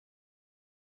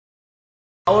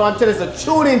I want to tell us to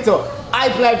tune into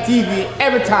iLive TV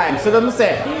every time. So let me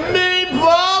say, me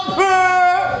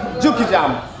bumper, Juki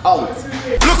Jam out.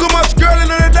 Look how much girl in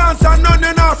the dance and none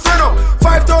in our friend up.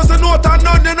 5,000 note and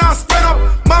none in our spend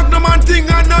up. Magnum and thing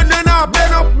and none in our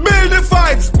bend up. Build the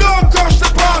vibes, don't crush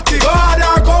the party. Go hard,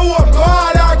 I go up, go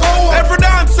hard, I go up. Every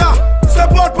dancer,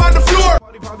 step out on the floor.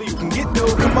 You can get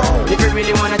though, come on. If you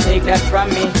really wanna take that from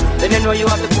me, then you know you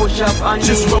have to push up on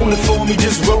just me. Roll it for me,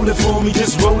 just roll it for me,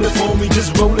 just roll it for me,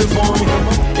 just roll it for me.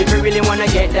 If you really wanna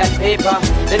get that paper,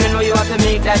 then you know you have to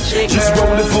make that shake. Just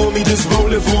roll it for me, just roll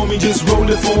it for me, just roll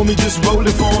it for me, just roll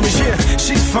it for me. Yeah,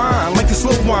 she fine, like the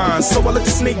slow wine, so I let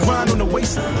the snake grind on the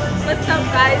waist. What's up,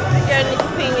 guys? The girl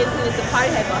Ching Ching is a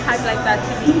party hype on Hype Like That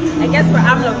TV. And guess where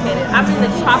I'm located? I'm in the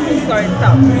chocolate store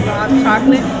itself. You know, I'm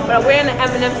chocolate, but we're in the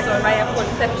M&M store right at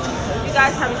 47th Street. So if you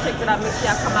guys haven't checked it out, make sure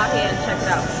y'all come out here and check it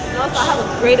out. And also, I have a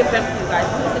great event for you guys.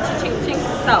 It's a Ching Ching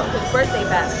himself, his birthday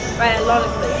bash, right at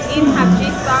Lawrence Place. We even have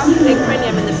G-Star and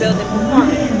Cranium in the building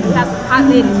performing. We have some hot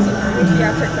ladies too, so make sure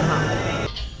y'all check them out.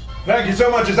 Thank you so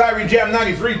much. It's Irie Jam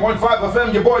 93.5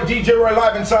 FM. Your boy DJ Roy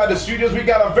live inside the studios. We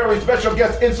got a very special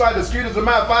guest inside the studios. As a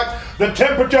matter of fact, the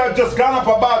temperature has just gone up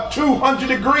about 200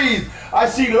 degrees. I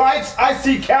see lights, I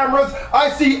see cameras, I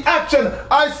see action,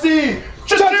 I see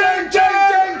ching ching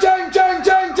ching ching ching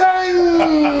ching ching.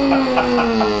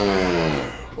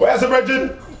 Where's the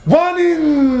Bridget? One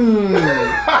in!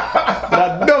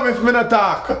 That dumb if me not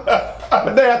talk.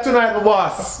 But there tonight, my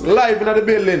boss. Live in the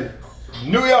building.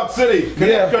 New York City,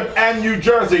 Connecticut, and New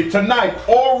Jersey. Tonight,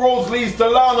 all roads leads to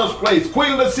Lana's Place.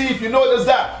 Queen of the Sea, if you know there's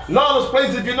that. Lana's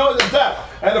Place, if you know there's that.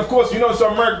 And of course, you know it's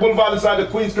on Merck Boulevard inside the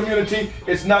Queens community.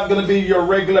 It's not going to be your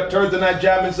regular Thursday night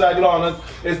jam inside Lana's.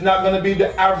 It's not going to be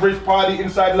the average party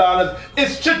inside Lana's.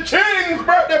 It's Ching Ching's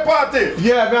birthday party.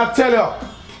 Yeah, I'm going to tell you.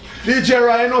 DJ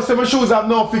Ryan, I know some shoes have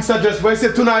no fixed address, but I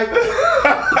said tonight,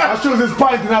 our shoes is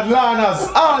pointing at Lana's.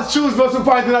 All shoes must be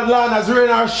pointing at Lana's, rain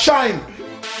or shine.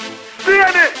 Feel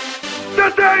it!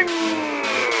 Ching!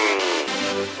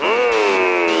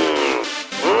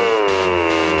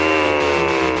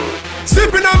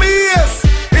 Sipping on me ears,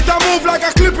 it a move like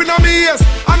a clip in on me ears.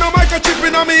 And a microchip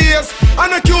in on me ears,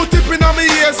 and a Q-tip in on me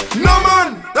ears. No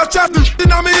man, that chat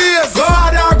in on me ears. Go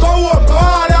hard, I go up, go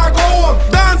hard, I go up.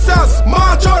 Dancers,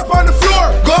 march out on the floor.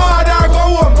 Go hard, I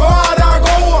go up, go hard, I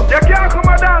go up. You can't come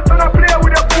and dance and I play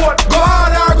with your foot. Go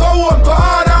hard, I go up, go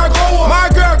hard, I go up. My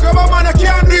girl, come on man, I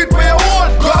can't do it for your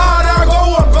own. Go hard, I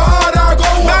go up, go hard, I go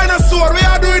up. Dinosaur, we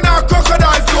are doing our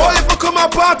crocodile. So if you come a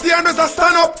party and there's a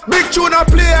stand up, big tune and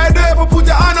play, I don't ever put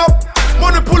your hand up.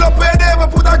 Money pull up, I don't ever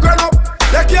put a gun up.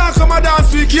 They can't come a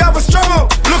dance week, you have a struggle.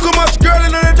 Look how much girl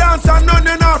in the dance and none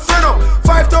in our friend up.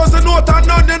 5,000 note and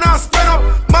none in our spend up.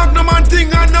 Magnum and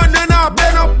thing and none in our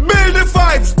bend up. Build the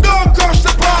vibes, don't crush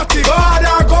the party. Go hard,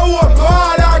 I go up, go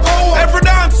hard, I go up. Every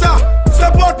dancer,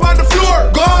 step out on the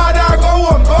floor. Go hard, I go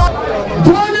up, go hard.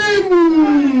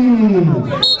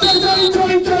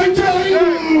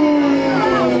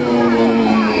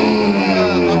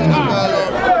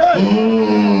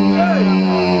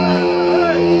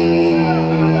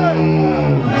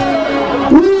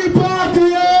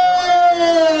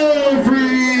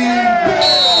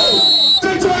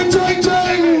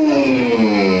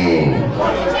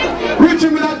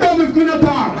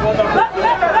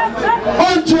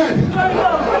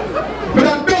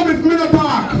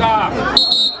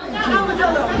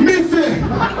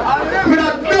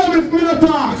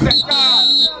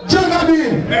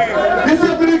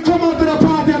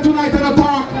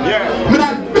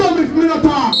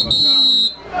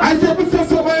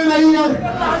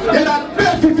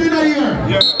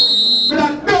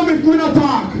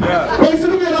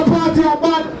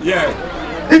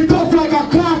 It's tough like a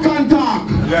clock and talk.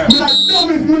 Yeah. But I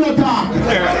dumb if me not talk.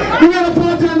 Yeah. We got a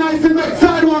party and nice and make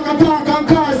sidewalk and park and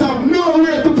cars have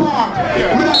nowhere to park.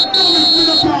 Yeah. But I dumb if me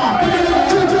not talk.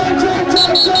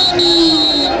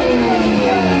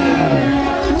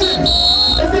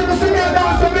 Let's see me sing and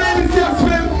dance and make this year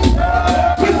swim.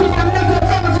 Listen, man, get up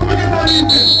and come get on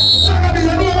in it. Shaka be a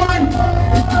new one.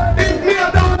 If me a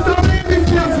dance and make this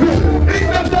year swim. If me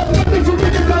a dance and make this year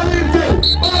swim.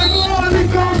 I go on, we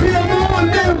can't be a man.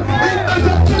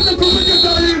 It's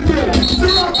a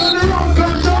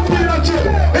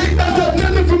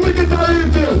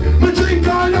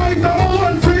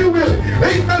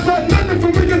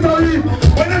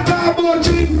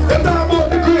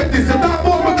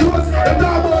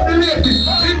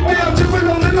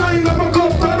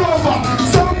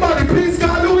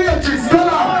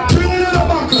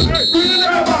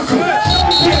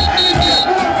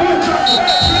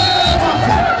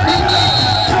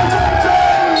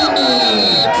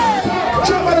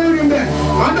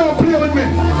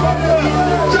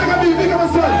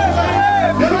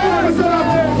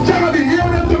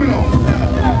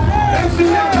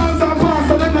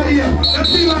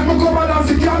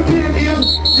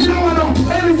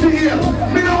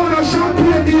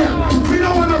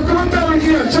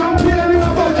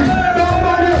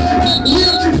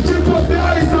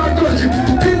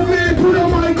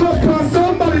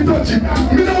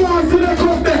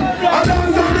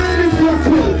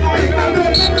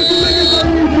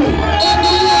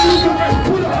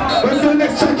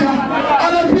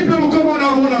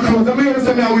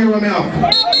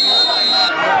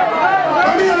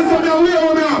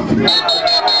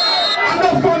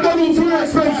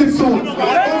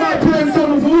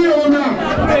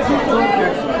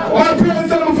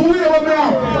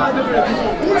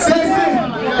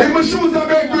my shoes are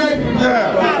big, Greg.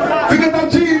 Yeah. To get the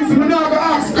jeans, we now go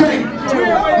ask Greg.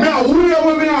 Now,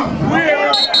 where we are?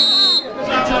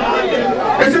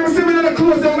 If you see me in the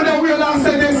clothes, I'm going to wear last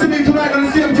night. They see me tonight on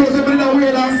the same clothes, I'm going to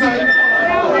wear last night.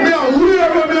 Now,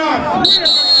 where we are?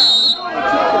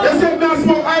 You say me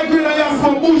smoke high green and you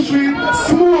smoke bush weed,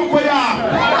 smoke for ya.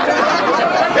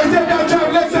 You say me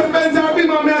drive Lexus Benz and be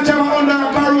my man drive under a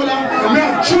Corolla, me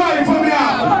try for me.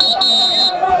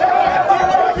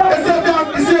 You say me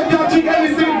drink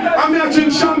anything, and me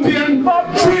drink champagne,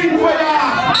 drink for ya.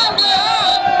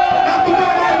 Now put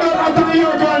on my belt after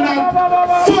you're going now.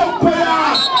 Fuck for ya.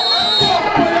 Fuck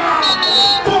for ya.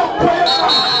 Fuck for ya.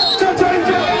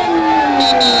 Cha-cha-cha.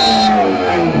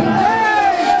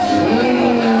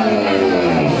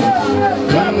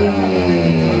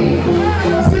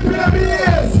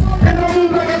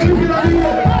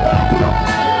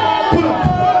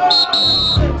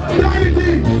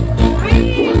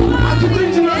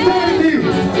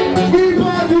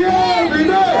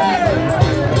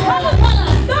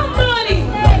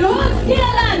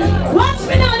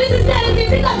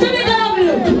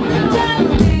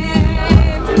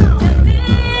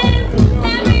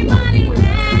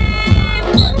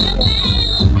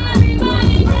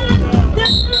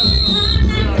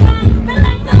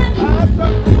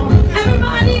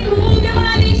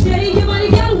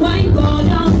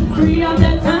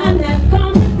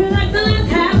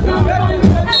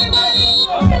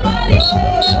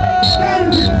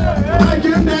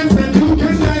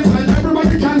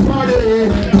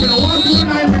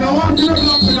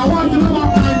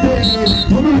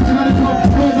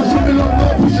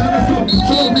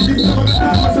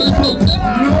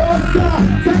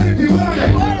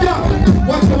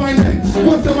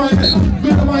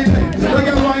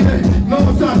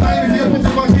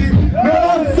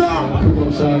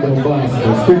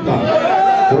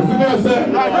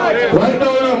 Right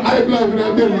now, I play with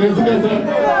that building.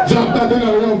 Jump that in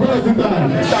a versatile.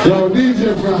 Yo, DJ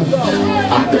France.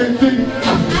 Attention.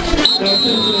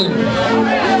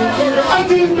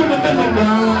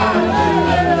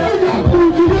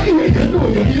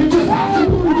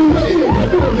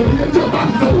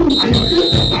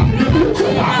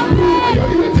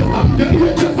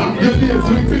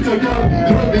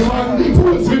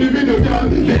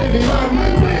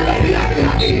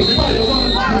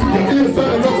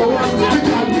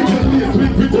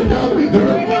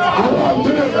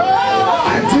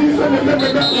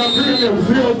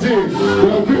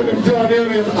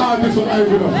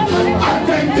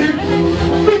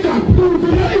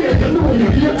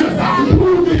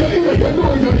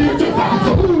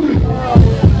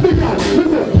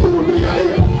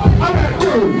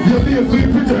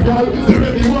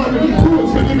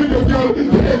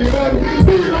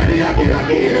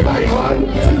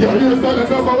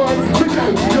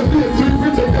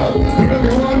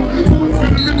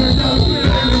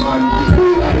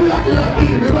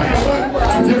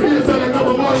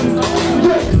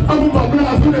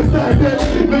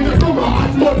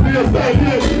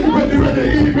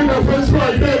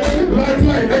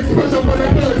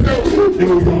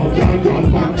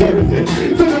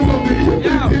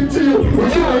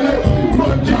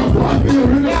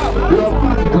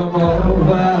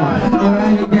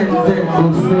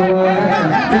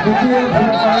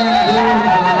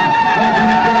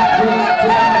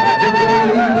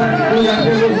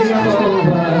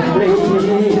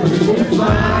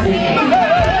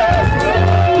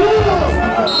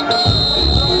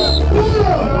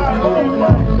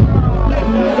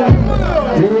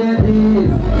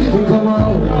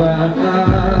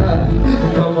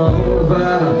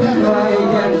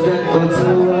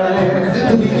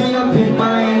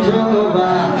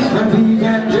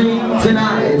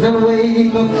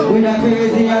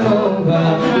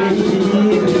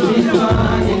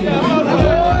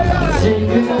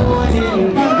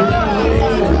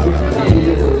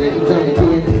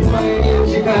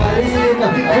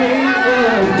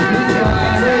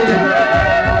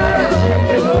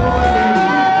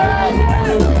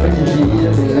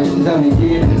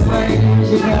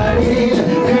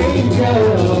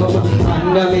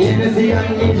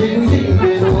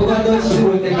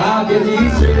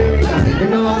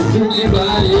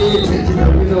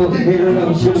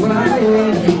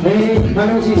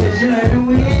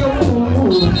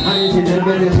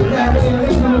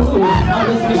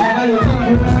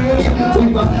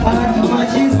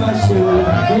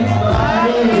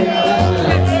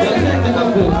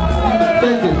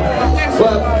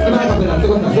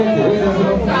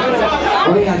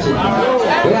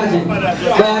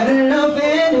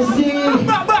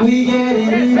 We get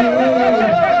it in my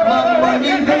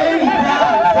money very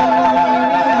fast.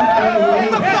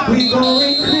 We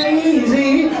going crazy.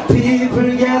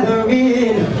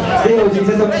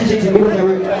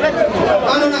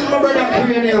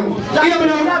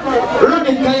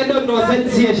 Running because you don't know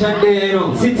sensation there, you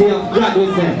know. City of God, we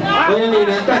say. What you mean?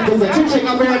 That is a Ching Ching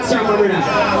of brother, my brother.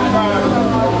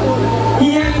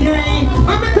 Yeah, yeah.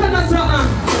 I'm going to tell you something.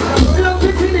 Love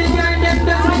is in the girl, them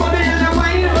that's how I'm in the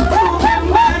wine. Move them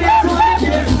body to the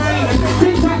baseline.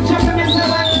 TikTok, check them and say,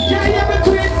 yeah, you have a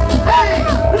quit. Hey,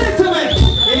 listen to me.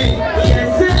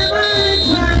 Yes, I'm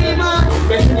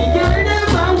yes, the girl,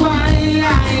 them a wine.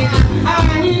 I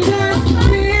just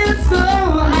feel so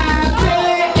happy.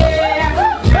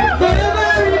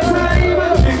 Every time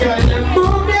the girl, them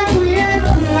move them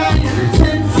waistline.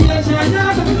 Sensation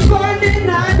of burning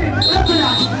on it.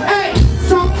 Hey,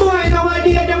 some boy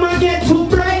nowadays them a get too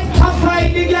bright. I fight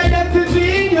the girl them to be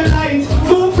in your life.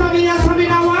 Move from here, from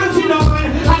here, I want to know man.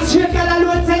 I straight girl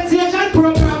alone sensation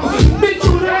program. Big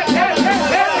tune right.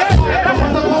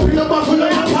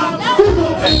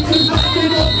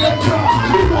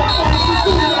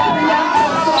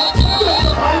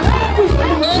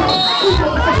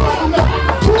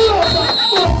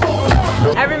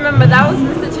 I remember that was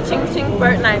Mr. Ching Ching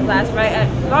birth night class right at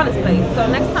Lana's place. So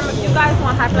next time if you guys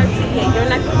want Hype Life TV at your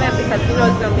next event, because you know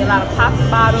it's going to be a lot of popping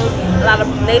bottles, a lot of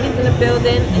ladies in the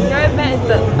building, and your event is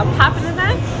a popping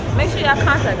event, make sure y'all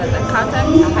contact us at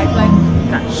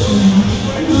contact@hypelife.com.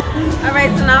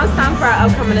 Alright, so now it's time for our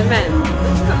upcoming event. Due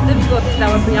to some difficulties that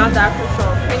were beyond our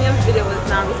control, Premium's video is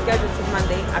now rescheduled to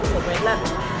Monday, October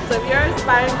 11th. So if you're an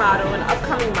aspiring model, an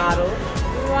upcoming model,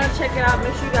 if you want to check it out,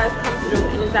 make sure you guys come through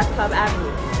in Zach Club Avenue.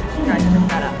 You guys check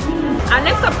that out. Our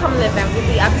next upcoming event will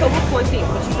be October 14th,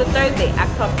 which is a Thursday at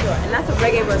Club Tour, and that's a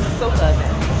reggae versus soca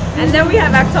event. And then we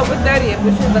have October 30th,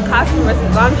 which is a costume versus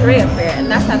lingerie affair, and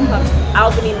that's at Club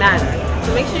Albany Manor.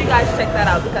 So make sure you guys check that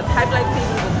out because Hype Life TV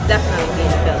will definitely be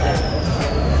in the building.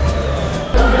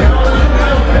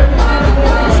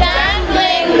 John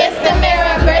Bling, Mr.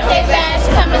 Mirror, birthday bash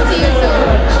coming to you soon.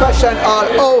 Fashion all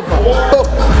over. Oh.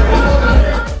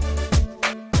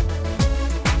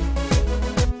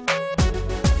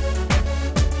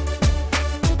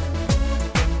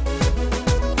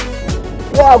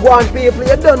 Wagwan people,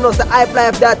 you don't know the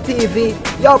HypeLife.tv.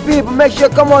 Yo people, make sure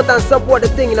you come out and support the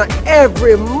thing, you know,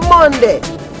 every Monday.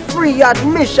 Free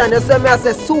admission, you see me I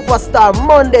say Superstar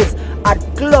Mondays at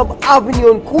Club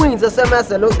Avenue in Queens. You see me I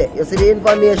say, look there, you see the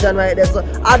information right there, so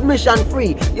admission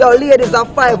free. Yo ladies are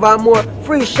 5 or more,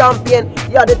 free champagne,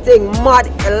 you the thing mad,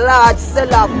 a large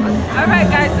sell-up. Alright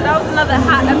guys, so that was another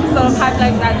hot episode of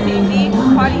HypeLife.tv.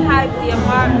 Party Hype,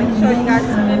 DMR, make sure you guys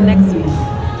tune in next week.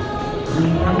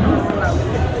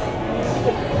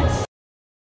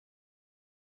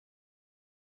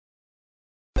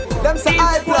 Them say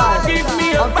hype life, and for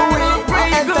we are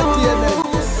entertainment.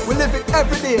 We live it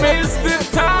every day. We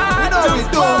know we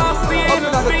do. Up in the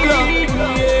club.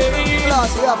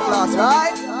 Floss, we have floss,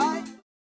 right?